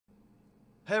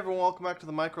Hey everyone, welcome back to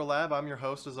the Micro Lab. I'm your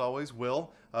host as always,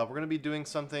 Will. We're going to be doing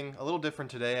something a little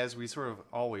different today, as we sort of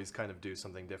always kind of do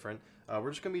something different.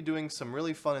 We're just going to be doing some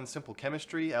really fun and simple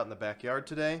chemistry out in the backyard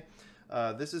today.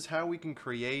 This is how we can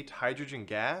create hydrogen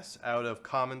gas out of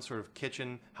common sort of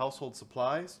kitchen household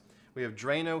supplies. We have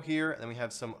Drano here, and then we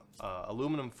have some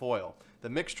aluminum foil. The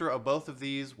mixture of both of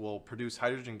these will produce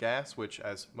hydrogen gas, which,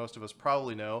 as most of us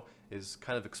probably know, is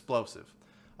kind of explosive.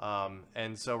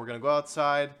 And so we're going to go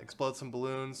outside, explode some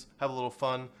balloons, have a little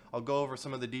fun. I'll go over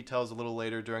some of the details a little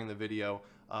later during the video,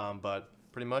 but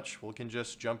pretty much we can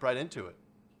just jump right into it.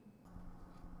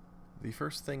 The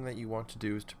first thing that you want to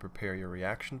do is to prepare your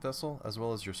reaction vessel as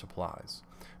well as your supplies.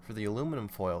 For the aluminum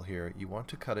foil here, you want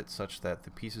to cut it such that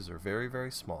the pieces are very,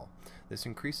 very small. This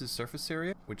increases surface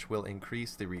area, which will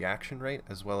increase the reaction rate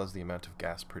as well as the amount of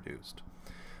gas produced.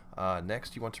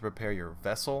 Next, you want to prepare your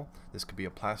vessel. This could be a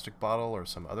plastic bottle or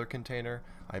some other container.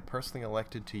 I personally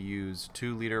elected to use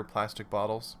 2-liter plastic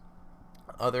bottles.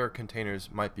 Other containers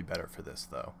might be better for this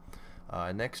though.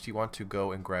 Next, you want to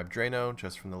go and grab Drano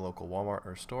just from the local Walmart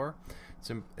or store.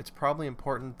 It's probably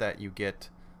important that you get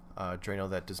Drano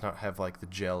that does not have like the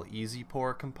gel easy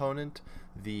pour component.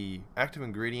 The active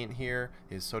ingredient here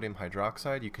is sodium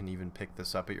hydroxide. You can even pick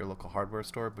this up at your local hardware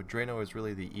store, but Drano is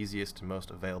really the easiest and most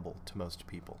available to most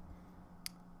people.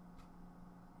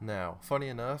 Now, funny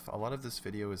enough, a lot of this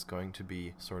video is going to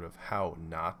be sort of how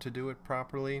not to do it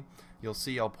properly. You'll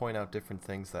see I'll point out different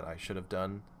things that I should have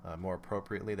done more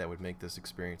appropriately that would make this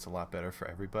experience a lot better for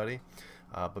everybody.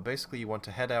 But basically you want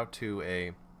to head out to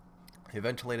a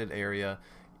ventilated area.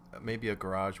 Maybe a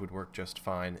garage would work just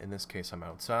fine. In this case, I'm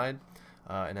outside.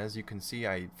 And as you can see,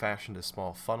 I fashioned a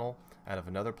small funnel out of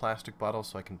another plastic bottle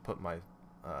so I can put my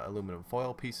aluminum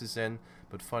foil pieces in.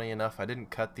 But funny enough, I didn't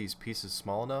cut these pieces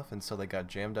small enough, and so they got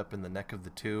jammed up in the neck of the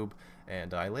tube,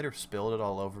 and I later spilled it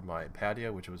all over my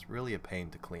patio, which was really a pain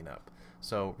to clean up.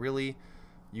 So really,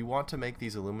 you want to make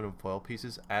these aluminum foil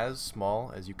pieces as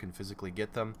small as you can physically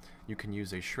get them. You can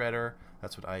use a shredder.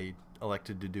 That's what I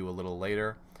elected to do a little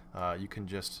later. You can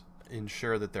just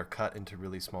ensure that they're cut into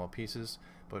really small pieces.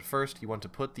 But first, you want to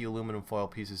put the aluminum foil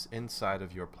pieces inside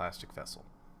of your plastic vessel.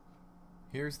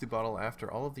 Here's the bottle after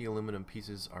all of the aluminum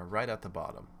pieces are right at the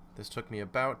bottom. This took me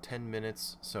about 10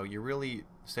 minutes, so you're really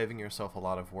saving yourself a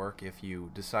lot of work if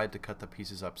you decide to cut the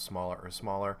pieces up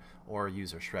smaller, or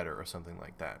use a shredder or something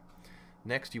like that.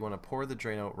 Next, you want to pour the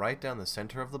Drano right down the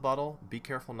center of the bottle. Be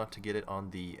careful not to get it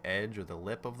on the edge or the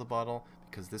lip of the bottle,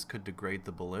 because this could degrade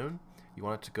the balloon. You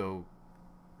want it to go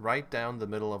right down the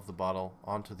middle of the bottle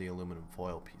onto the aluminum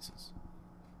foil pieces.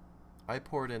 I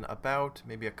poured in about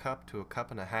maybe a cup to a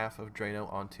cup and a half of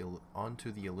Drano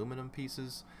onto the aluminum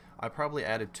pieces. I probably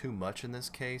added too much in this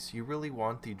case. You really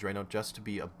want the Drano just to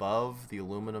be above the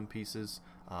aluminum pieces,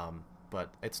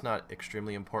 but it's not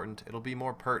extremely important. It'll be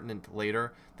more pertinent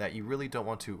later that you really don't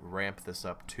want to ramp this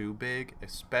up too big,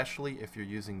 especially if you're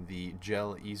using the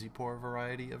gel easy pour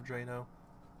variety of Drano.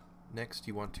 Next,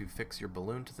 you want to fix your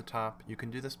balloon to the top. You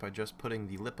can do this by just putting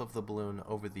the lip of the balloon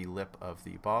over the lip of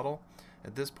the bottle.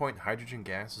 At this point, hydrogen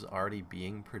gas is already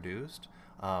being produced,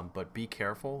 but be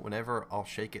careful. Whenever I'll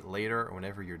shake it later, or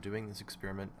whenever you're doing this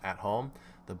experiment at home,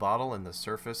 the bottle and the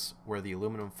surface where the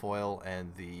aluminum foil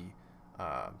and the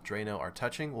Drano are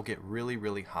touching will get really,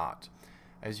 really hot.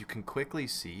 As you can quickly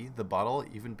see, the bottle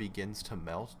even begins to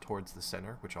melt towards the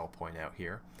center, which I'll point out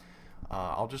here.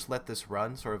 I'll just let this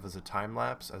run sort of as a time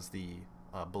lapse as the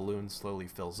balloon slowly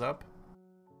fills up.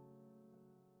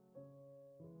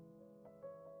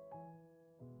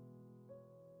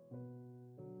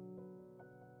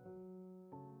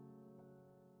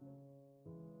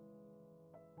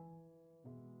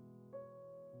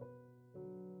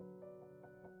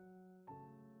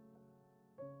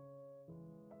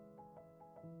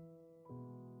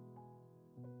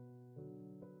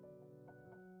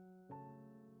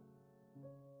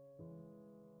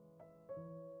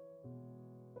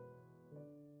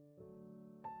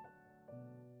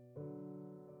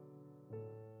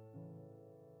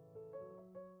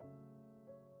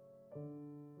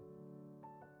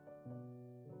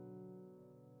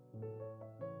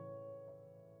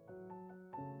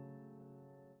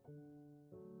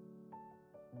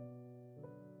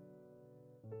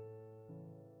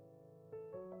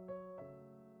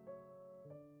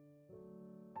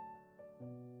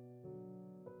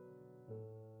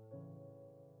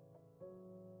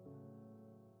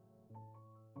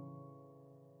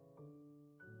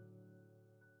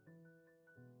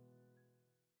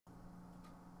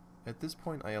 At this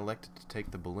point I elected to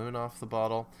take the balloon off the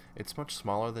bottle. It's much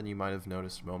smaller than you might have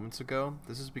noticed moments ago.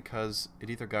 This is because it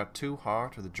either got too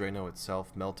hot or the Drano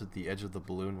itself melted the edge of the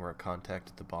balloon where it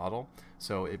contacted the bottle,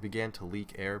 so it began to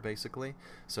leak air basically.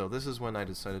 So this is when I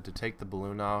decided to take the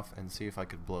balloon off and see if I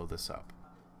could blow this up.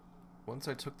 Once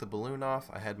I took the balloon off,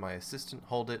 I had my assistant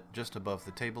hold it just above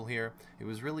the table here. It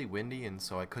was really windy, and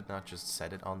so I could not just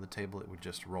set it on the table, it would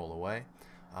just roll away.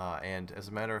 And as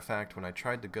a matter of fact, when I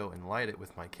tried to go and light it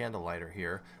with my candle lighter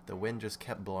here, the wind just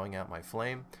kept blowing out my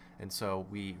flame, and so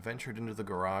we ventured into the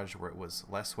garage where it was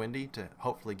less windy to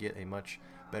hopefully get a much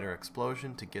better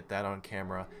explosion, to get that on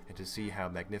camera, and to see how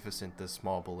magnificent this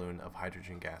small balloon of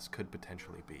hydrogen gas could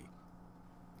potentially be.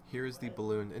 Here is the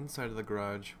balloon inside of the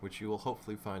garage, which you will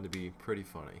hopefully find to be pretty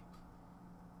funny.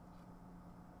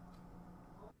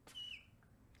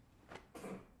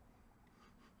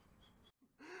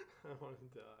 I want to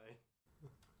die.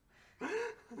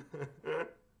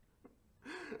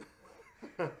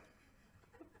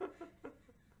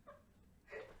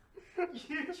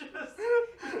 You just...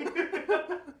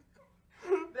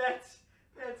 That's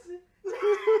it.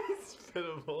 It's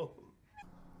pitiful.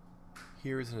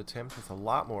 Here is an attempt with a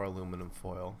lot more aluminum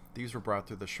foil. These were brought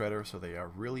through the shredder, so they are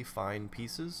really fine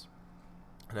pieces.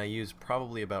 And I used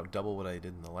probably about double what I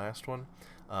did in the last one.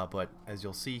 But as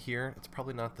you'll see here, it's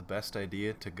probably not the best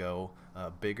idea to go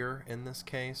bigger in this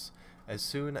case. As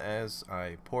soon as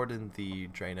I poured in the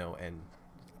Drano and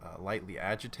lightly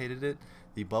agitated it,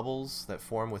 the bubbles that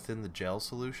form within the gel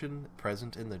solution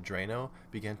present in the Drano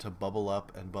began to bubble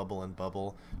up and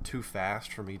bubble too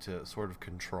fast for me to sort of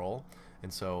control.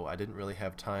 And so I didn't really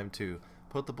have time to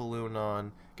put the balloon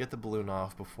on, get the balloon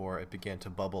off before it began to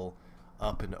bubble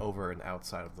up and over and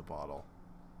outside of the bottle.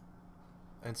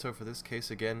 And so for this case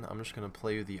again, I'm just going to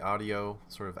play you the audio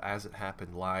sort of as it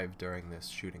happened live during this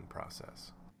shooting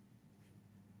process.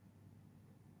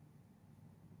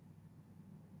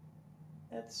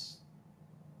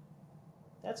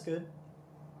 That's good.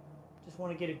 Just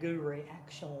want to get a good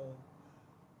reaction.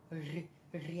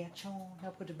 Reaction. Now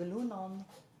put the balloon on.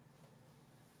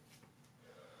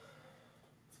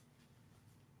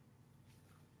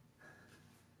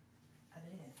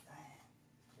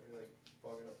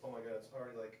 Oh my god, it's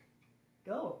already like...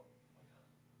 Go.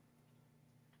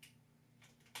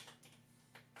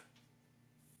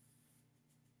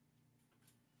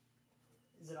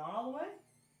 Is it on all the way?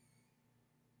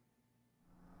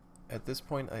 At this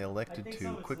point I elected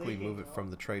to quickly move it from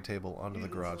the tray table onto the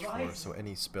garage floor so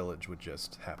any spillage would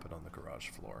just happen on the garage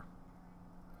floor.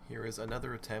 Here is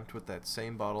another attempt with that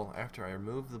same bottle. After I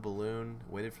removed the balloon,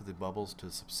 waited for the bubbles to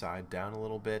subside down a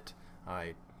little bit,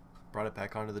 I brought it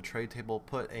back onto the tray table,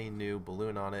 put a new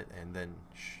balloon on it, and then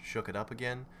shook it up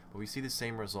again. But we see the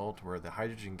same result where the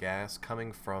hydrogen gas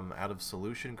coming from out of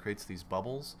solution creates these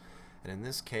bubbles. And in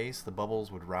this case, the bubbles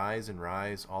would rise and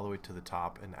rise all the way to the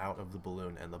top and out of the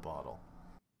balloon and the bottle.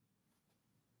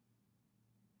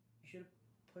 You should have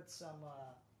put some...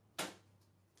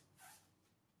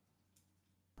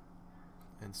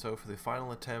 And so for the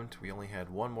final attempt, we only had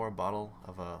one more bottle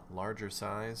of a larger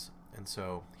size. And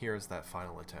so here's that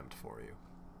final attempt for you.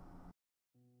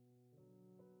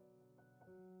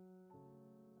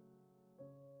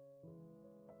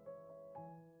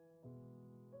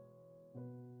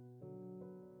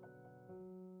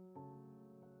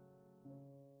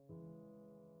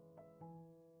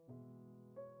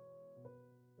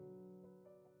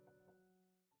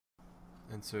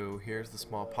 And so here's the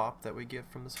small pop that we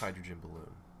get from this hydrogen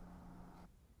balloon.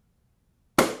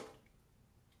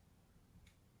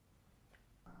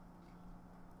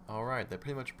 Alright, that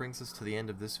pretty much brings us to the end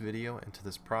of this video and to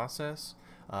this process.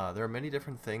 There are many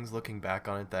different things looking back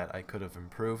on it that I could have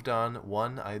improved on.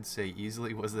 One, I'd say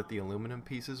easily, was that the aluminum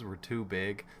pieces were too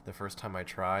big the first time I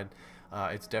tried.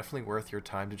 It's definitely worth your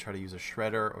time to try to use a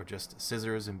shredder or just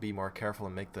scissors and be more careful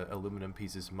and make the aluminum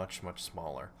pieces much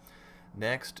smaller.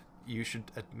 Next, you should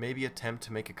maybe attempt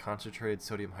to make a concentrated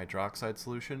sodium hydroxide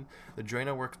solution. The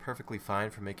Drano works perfectly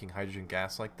fine for making hydrogen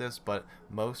gas like this, but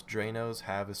most Dranos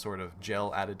have a sort of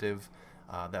gel additive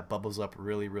that bubbles up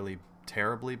really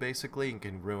terribly basically and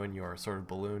can ruin your sort of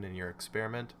balloon in your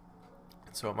experiment.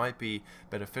 So it might be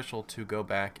beneficial to go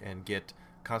back and get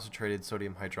concentrated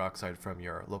sodium hydroxide from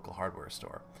your local hardware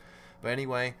store. But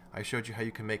anyway, I showed you how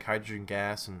you can make hydrogen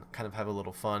gas and kind of have a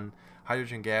little fun.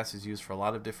 Hydrogen gas is used for a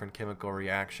lot of different chemical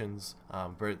reactions,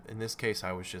 but in this case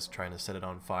I was just trying to set it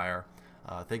on fire.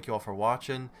 Thank you all for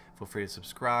watching. Feel free to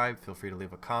subscribe, feel free to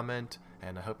leave a comment,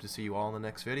 and I hope to see you all in the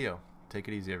next video. Take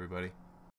it easy, everybody.